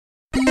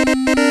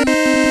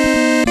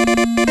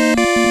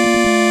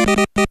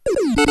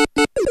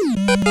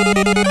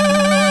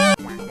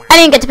I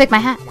didn't get to pick my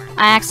hat.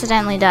 I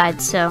accidentally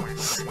died, so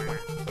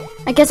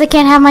I guess I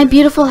can't have my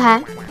beautiful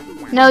hat.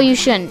 No, you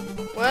shouldn't.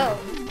 Well,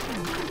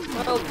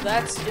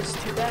 that's just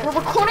too bad. We're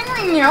recording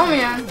right now,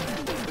 man.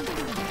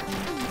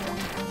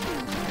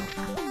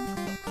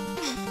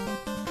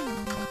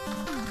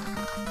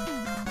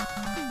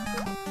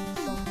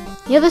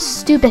 You have a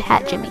stupid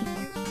hat, Jimmy.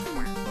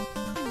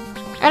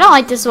 I don't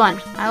like this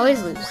one. I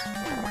always lose.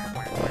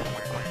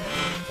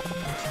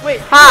 Wait.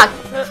 Ha!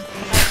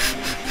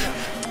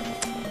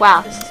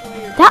 Wow.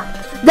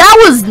 That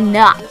was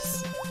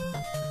nice.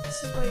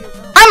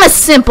 I'm a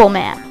simple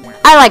man.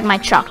 I like my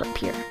chocolate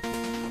pure.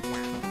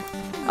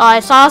 Oh, I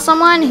saw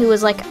someone who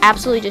was like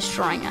absolutely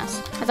destroying us.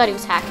 I thought he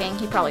was hacking.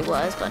 He probably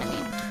was, but I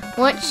mean,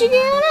 what you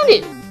gonna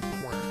do?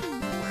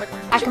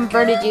 I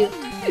converted you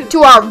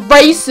to our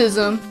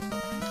racism.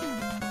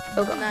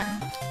 Oh god.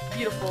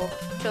 Beautiful.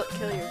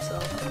 Kill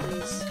yourself,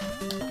 please.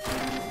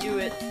 Do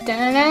it.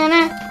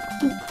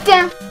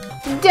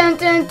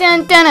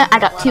 I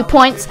got 2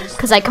 points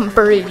because I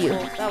converted you.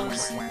 That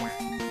was.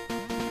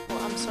 Well,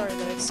 I'm sorry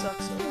that it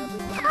sucks so badly.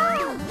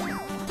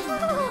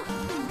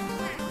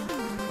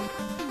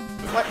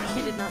 What?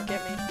 He did not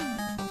get me.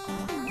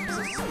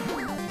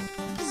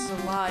 This is a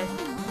lie.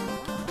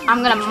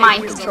 I'm gonna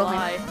mind control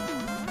him.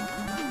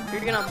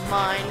 You're gonna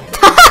mind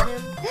control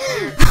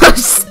him? I'm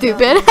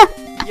stupid.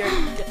 You're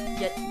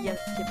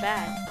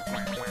bad.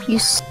 You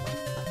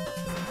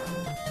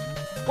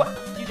What?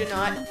 You do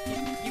not.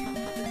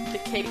 The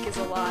cake is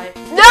a lie.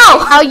 No!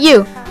 How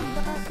you?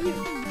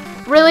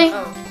 Really?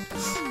 Oh.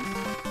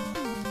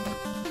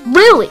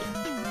 Really?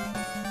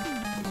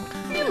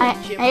 I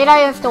hate I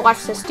have to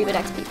watch this stupid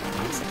XP thing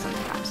like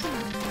 600 times.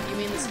 You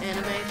mean this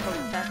anime called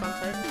Attack on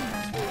Titan?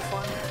 It's really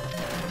fun.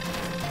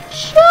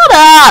 Shut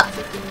up!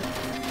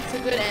 It's a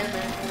good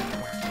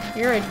anime.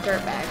 You're a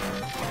dirtbag.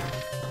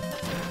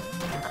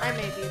 I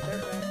may be a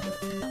dirtbag.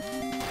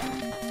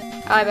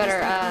 Oh, I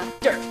better,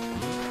 Dirt.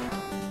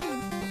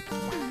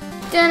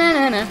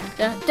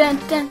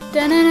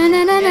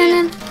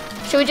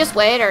 Should we just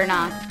wait or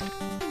not?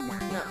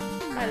 No.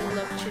 I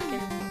love chicken.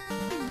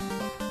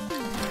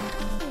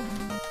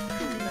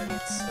 Poop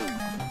nuggets.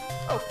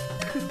 Oh,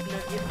 poop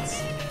nuggets.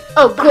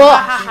 Oh,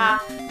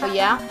 gosh! Oh,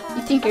 yeah?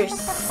 You think you're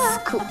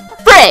cool?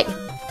 Frig!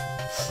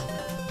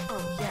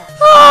 Oh, yeah.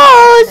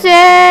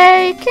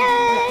 Jose,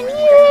 can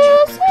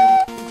you say?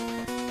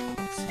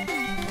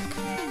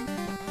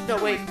 No,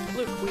 wait.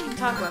 Luke, we can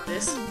talk about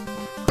this.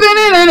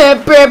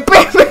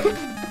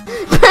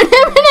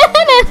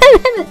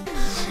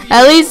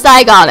 At least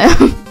I got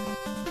him.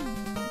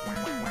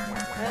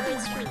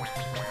 That's true.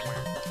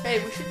 Hey,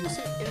 we should do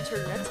some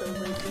internet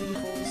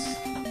labels.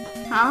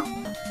 Huh?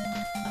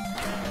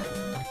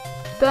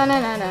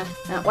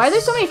 Why are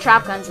there so many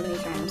trap guns in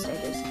these random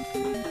stages?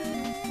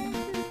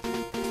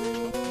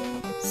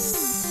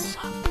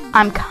 Stop.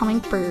 I'm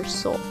coming for your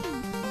soul.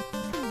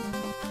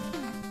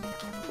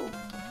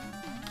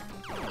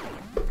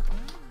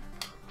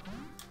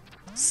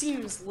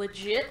 Seems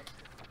legit.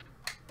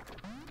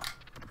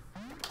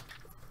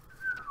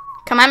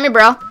 Come at me,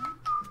 bro.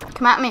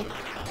 Come at me.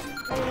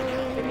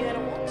 Maybe I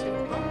don't want to,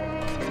 huh?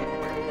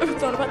 I haven't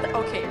thought about that.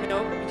 Okay,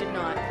 no, you did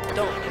not.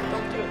 Don't do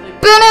it,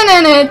 Luke. I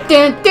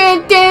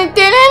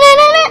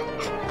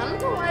don't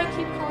know why I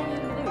keep calling you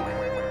Luke.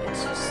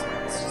 It's just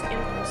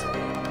impulse.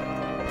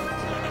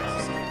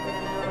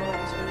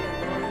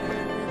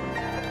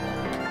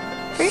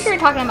 Pretty sure you're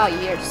talking about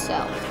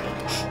yourself.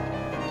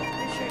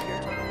 Pretty sure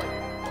you're talking about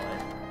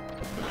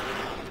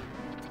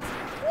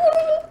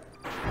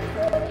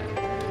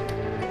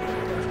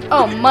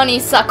Oh, money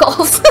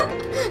suckles.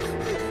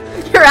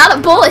 You're out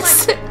of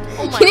bullets.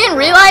 Oh you didn't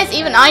realize?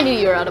 Even I knew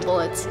you were out of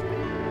bullets.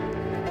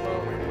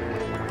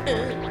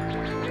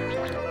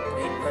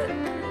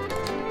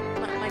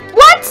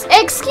 What?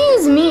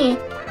 Excuse me.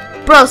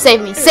 Bro,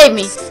 save me. Save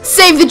me.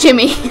 Save the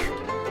Jimmy.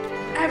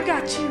 I've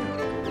got you.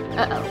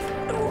 Uh-oh.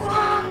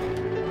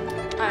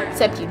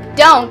 Except you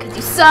don't, because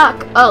you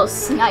suck. Oh,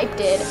 sniped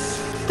it.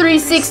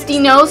 360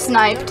 no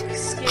sniped.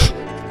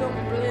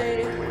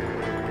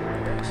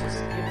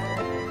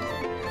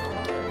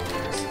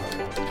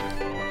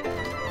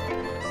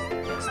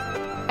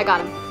 I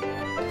got him.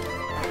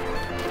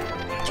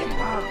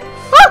 Ah!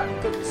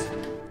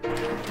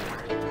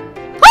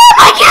 Oh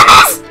my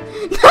goodness!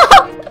 No!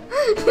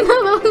 No,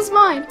 that was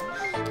mine.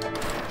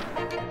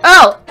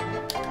 Oh!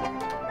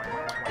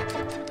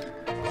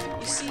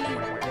 You see,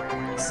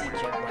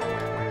 Jim.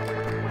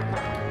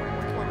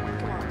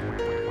 Come on.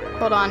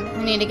 Hold on,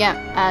 I need to get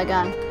a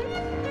gun.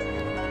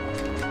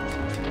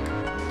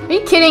 Are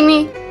you kidding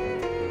me?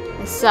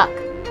 I suck.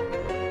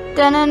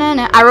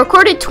 Da-na-na-na. I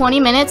recorded 20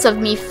 minutes of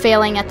me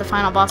failing at the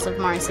final boss of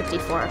Mario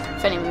 64.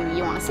 If any of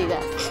you want to see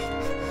that.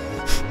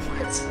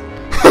 What?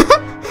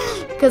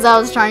 Because I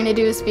was trying to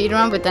do a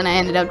speedrun, but then I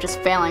ended up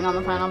just failing on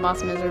the final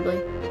boss miserably.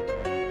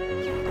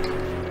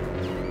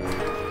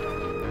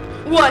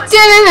 What?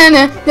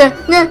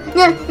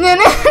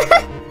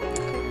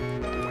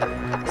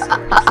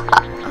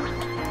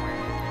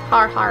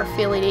 Har,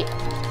 Philly.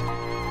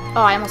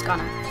 Oh, I almost got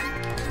him.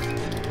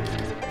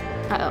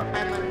 Uh-oh.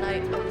 I'm a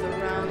knight of the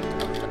round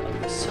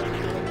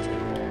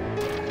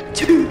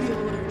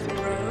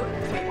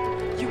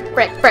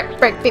Frick,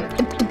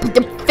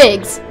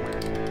 figs.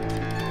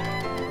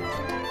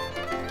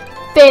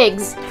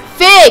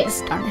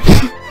 Figs! Darn it.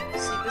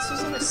 See, this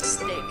was a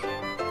mistake.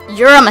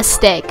 You're a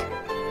mistake.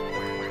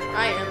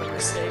 I am a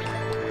mistake.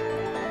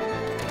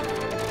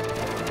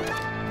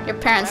 Your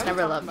parents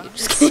never loved you.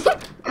 Just kidding.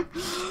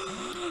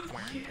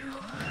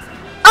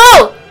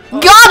 Oh!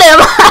 Got him!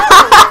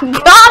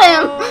 Got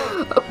him!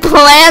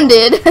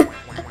 Planted.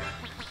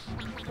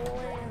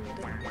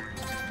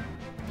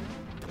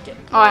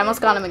 Oh, I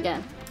almost got him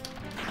again.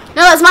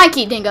 No, that's my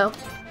key, Dingo.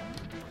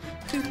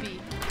 Poopy.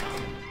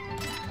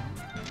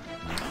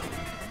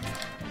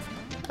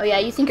 Oh yeah,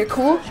 you think you're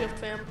cool? Shift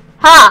fam.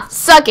 Ha!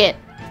 Suck it!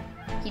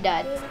 He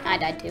died. I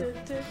died too.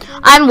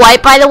 I'm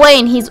white, by the way,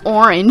 and he's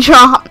orange.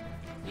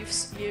 You've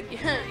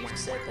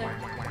said that.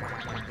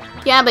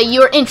 Yeah, but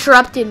you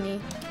interrupted me.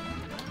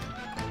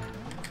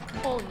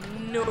 Oh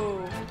no.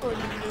 Oh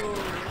no.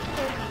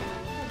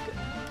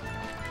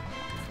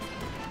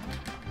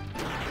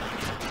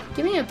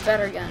 Give me a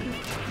better gun.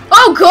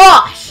 Oh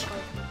gosh!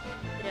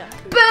 Yeah.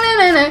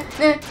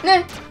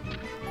 Ba-na-na-na-na-na.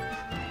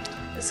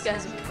 This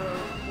guy's a pro.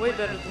 Way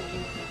better than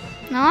you.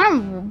 No,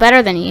 I'm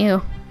better than you.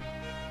 You're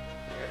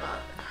not.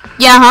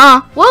 Yeah,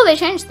 huh? Whoa, they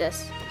changed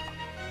this.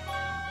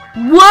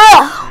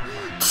 Whoa!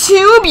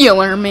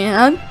 Tubular,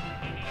 man.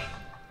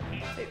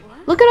 Wait,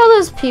 what? Look at all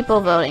those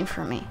people voting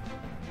for me.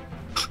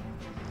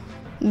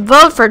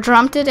 Vote for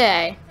Trump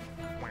today.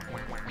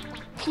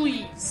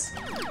 Please.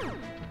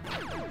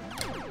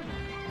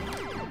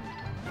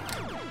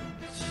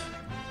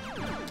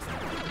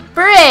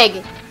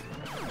 Brig!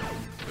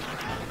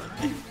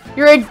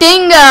 You're a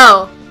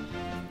dingo!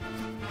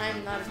 I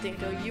am not a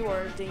dingo. You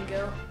are a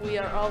dingo. We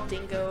are all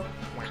dingo.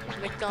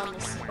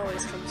 McDonald's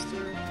always comes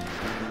through.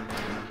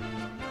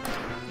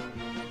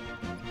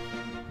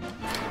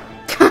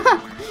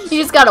 You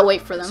just gotta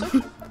wait for them.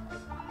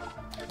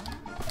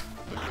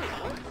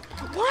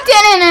 What?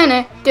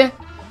 Da-na-na-na.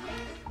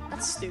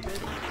 That's stupid.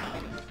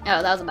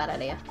 Oh, that was a bad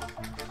idea.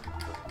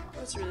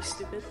 That's really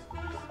stupid.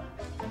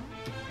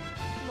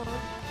 Come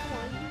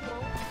on,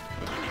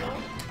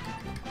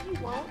 you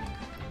won't.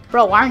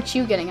 Bro, why aren't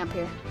you getting up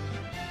here?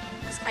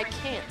 Because I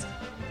can't.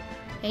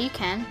 Yeah, you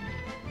can.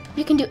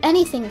 You can do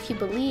anything if you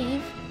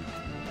believe.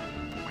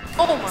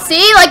 Oh my.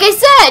 See, like I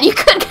said, you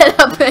could get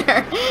up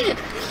there.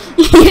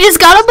 You just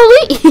gotta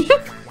believe.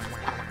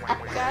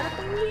 Gotta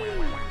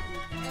believe.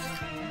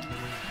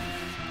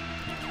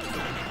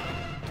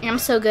 I'm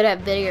so good at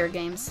video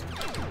games.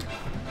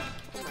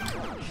 Oh my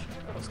gosh.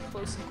 That was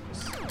close.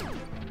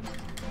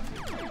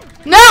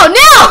 No,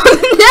 no!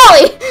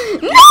 Nelly!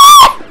 No!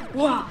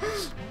 Wow.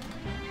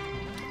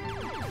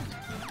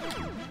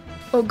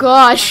 Oh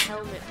gosh.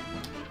 Helmet.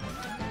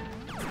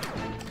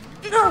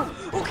 No!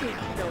 Okay,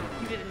 no,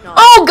 you did not.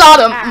 Oh, got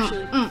him!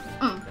 Actually.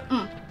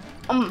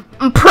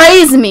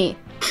 Praise me!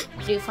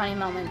 Do funny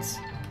moments.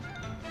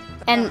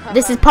 And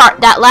this is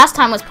that last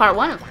time was part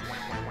 1 of.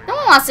 No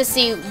one wants to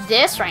see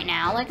this right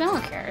now. Like, no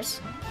one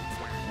cares.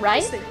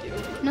 Right? Yes, they do.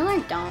 No,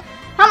 they don't.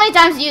 How many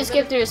times do you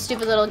skip through a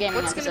stupid little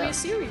gaming What's gonna be a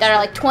episode series? that are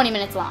like 20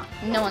 minutes long?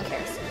 No one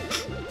cares.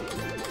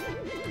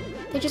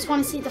 They just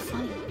want to see the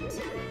funny ones.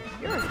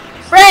 You're a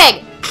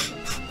Frig!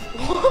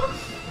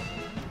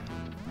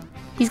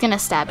 He's gonna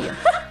stab you.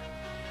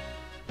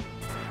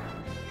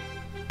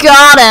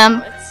 Got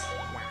him!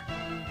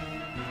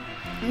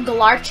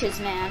 Glarches,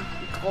 man.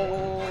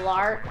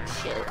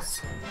 Glarches.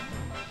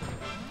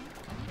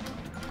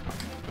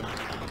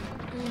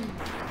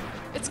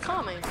 It's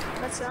calming.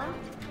 That sound?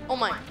 Oh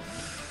my.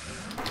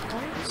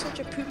 Why are you such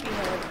a poopy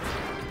head?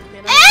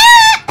 Man,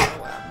 oh,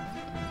 wow.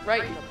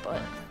 Right in the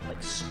butt.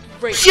 Like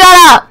straight. Shut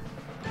up!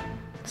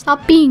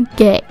 Stop being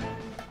gay.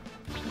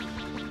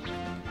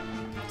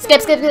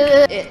 Skip.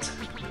 It.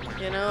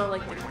 You know,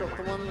 like the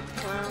one with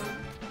the clown.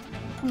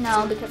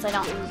 No, because I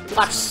don't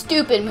watch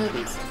stupid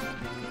movies.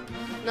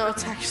 No,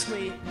 it's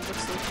actually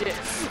looks legit.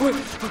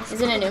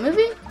 Is it a new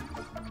movie?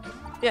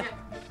 Yeah.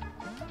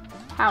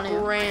 How new?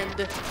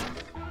 Brand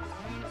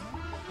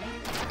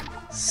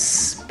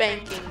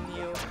spanking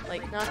new.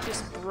 Like not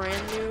just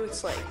brand new,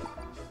 it's like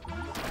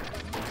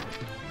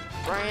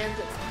brand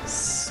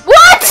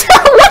What?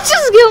 What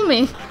just killed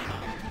me?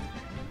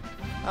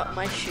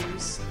 my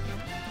shoes.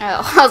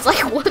 Oh, I was like,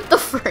 what the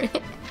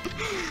frick?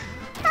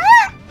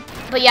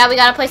 But yeah, we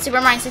gotta play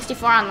Super Mario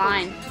 64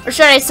 online. Or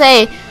should I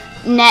say,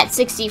 Net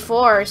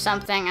 64 or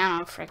something? I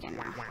don't freaking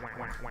know.